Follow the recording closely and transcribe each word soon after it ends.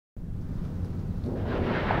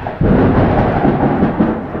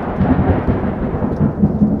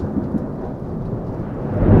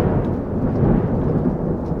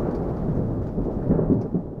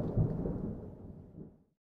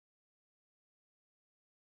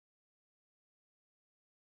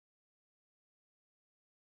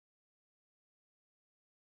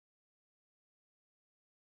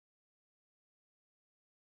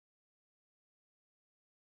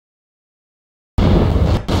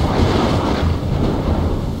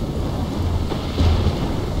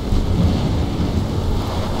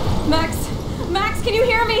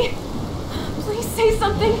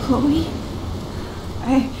Chloe?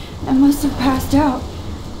 I must have passed out.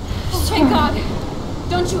 Oh, thank God.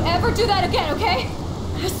 Don't you ever do that again, okay?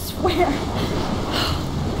 I swear.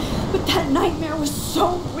 But that nightmare was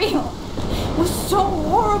so real. It was so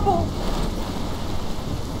horrible.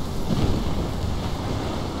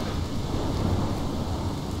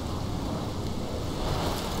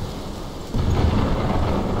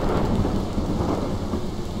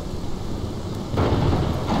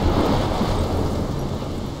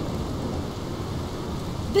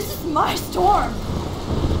 This is my storm.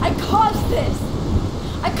 I caused this.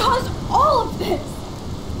 I caused all of this.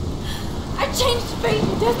 I changed fate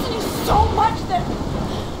and destiny so much that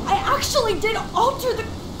I actually did alter the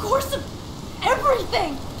course of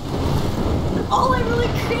everything. And all I really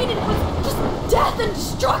created was just death and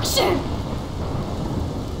destruction.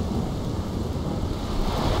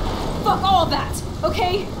 Fuck all that,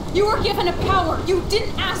 okay? You were given a power. You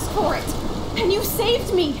didn't ask for it. And you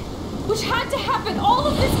saved me. Which had to happen. All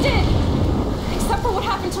of this did. Except for what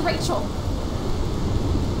happened to Rachel.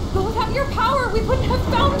 But without your power, we wouldn't have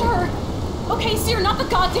found her. Okay, so you're not the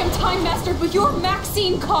goddamn Time Master, but you're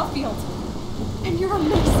Maxine Caulfield. And you're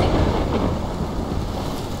amazing.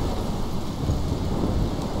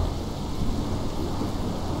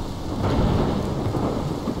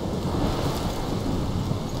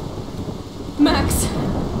 Max.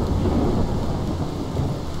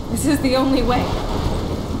 This is the only way.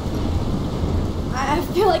 I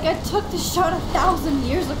feel like I took the shot 1,000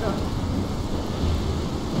 years ago.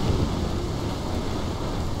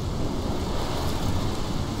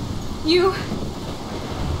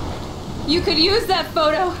 You could use that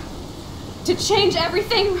photo to change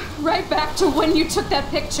everything right back to when you took that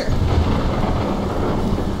picture.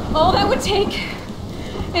 All that would take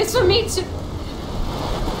is for me to...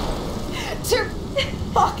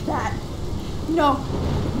 Fuck that.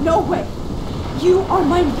 No way. You are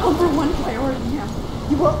my #1 priority now.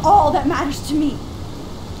 You are all that matters to me.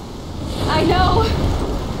 I know.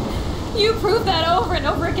 You proved that over and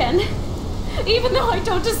over again. Even though I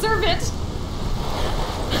don't deserve it.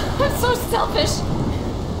 I'm so selfish.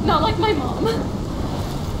 Not like my mom.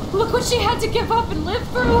 Look what she had to give up and live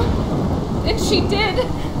through. And she did.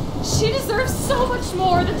 She deserves so much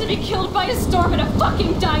more than to be killed by a storm at a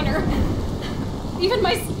fucking diner. Even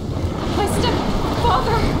my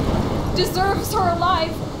stepfather deserves her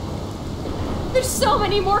alive. There's so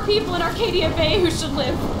many more people in Arcadia Bay who should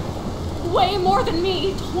live. Way more than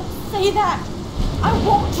me. Don't say that. I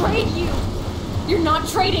won't trade you. You're not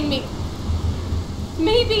trading me.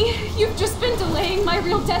 Maybe you've just been delaying my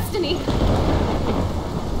real destiny.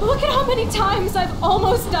 Look at how many times I've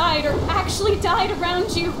almost died or actually died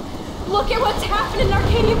around you. Look at what's happened in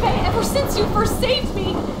Arcadia Bay ever since you first saved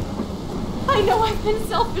me. I know I've been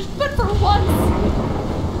selfish, but for once,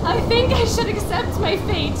 I think I should accept my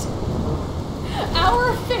fate.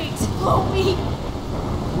 Our fate. Chloe.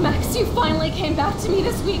 Max, you finally came back to me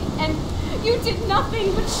this week, and you did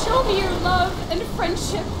nothing but show me your love and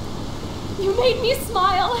friendship. You made me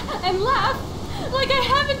smile and laugh like I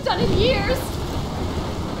haven't done in years.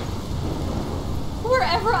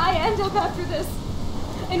 Wherever I end up after this,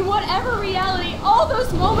 in whatever reality, all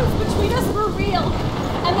those moments between us were real,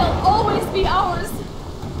 and they'll always be ours.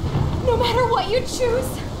 No matter what you choose,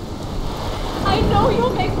 I know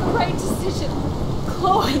you'll make the right decision.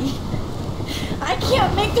 Chloe, I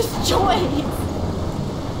can't make this choice.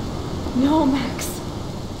 No, Max.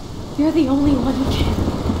 You're the only one who can.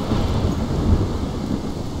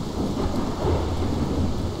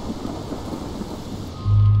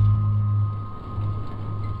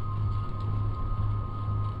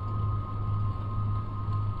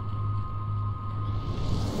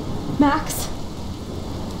 Max,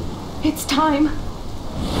 it's time.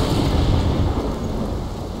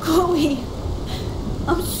 Chloe,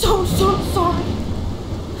 I'm so sorry.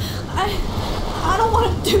 I don't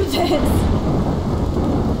want to do this.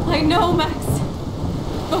 I know, Max,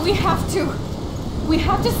 but we have to. We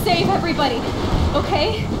have to save everybody,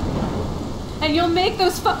 okay? And you'll make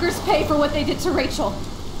those fuckers pay for what they did to Rachel.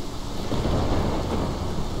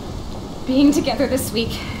 Being together this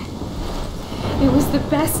week, it was the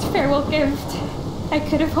best farewell gift I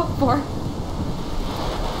could have hoped for.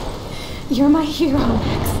 You're my hero,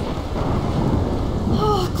 Max.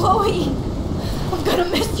 Oh, Chloe, I'm gonna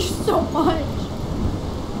miss you so much.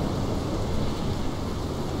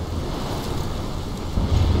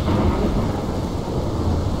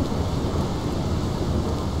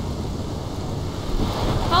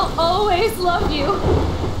 I'll always love you.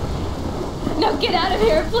 Now get out of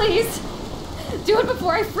here, please. Do it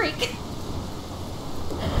before I freak.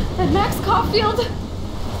 And Max Caulfield,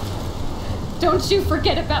 don't you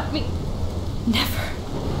forget about me. Never.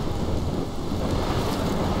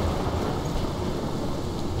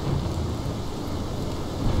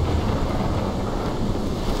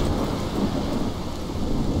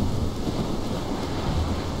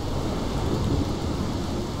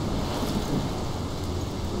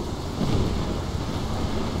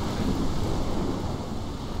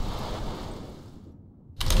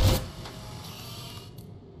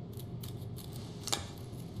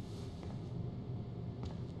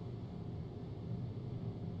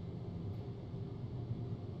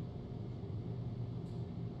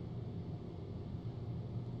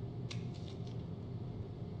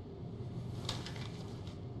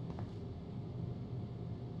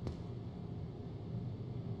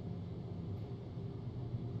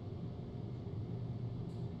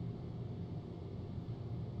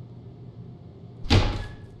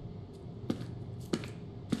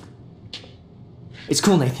 It's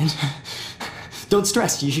cool, Nathan. Don't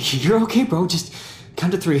stress. You're okay, bro. Just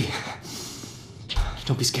count to 3.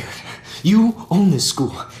 Don't be scared. You own this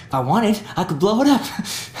school. If I wanted, I could blow it up.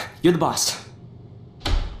 You're the boss.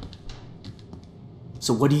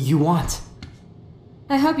 So what do you want?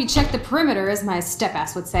 I hope you check the perimeter, as my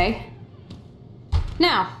step-ass would say.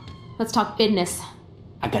 Now, let's talk business.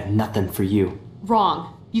 I got nothing for you.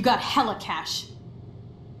 Wrong. You got hella cash.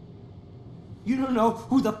 You don't know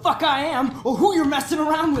who the fuck I am or who you're messing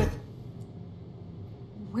around with.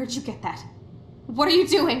 Where'd you get that? What are you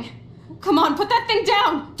doing? Come on, put that thing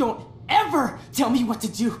down! Don't ever tell me what to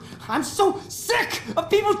do. I'm so sick of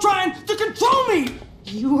people trying to control me.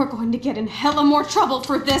 You are going to get in hella more trouble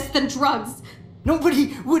for this than drugs.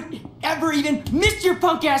 Nobody would ever even miss your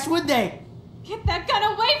punk ass, would they? Get that gun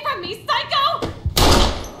away from me, psycho!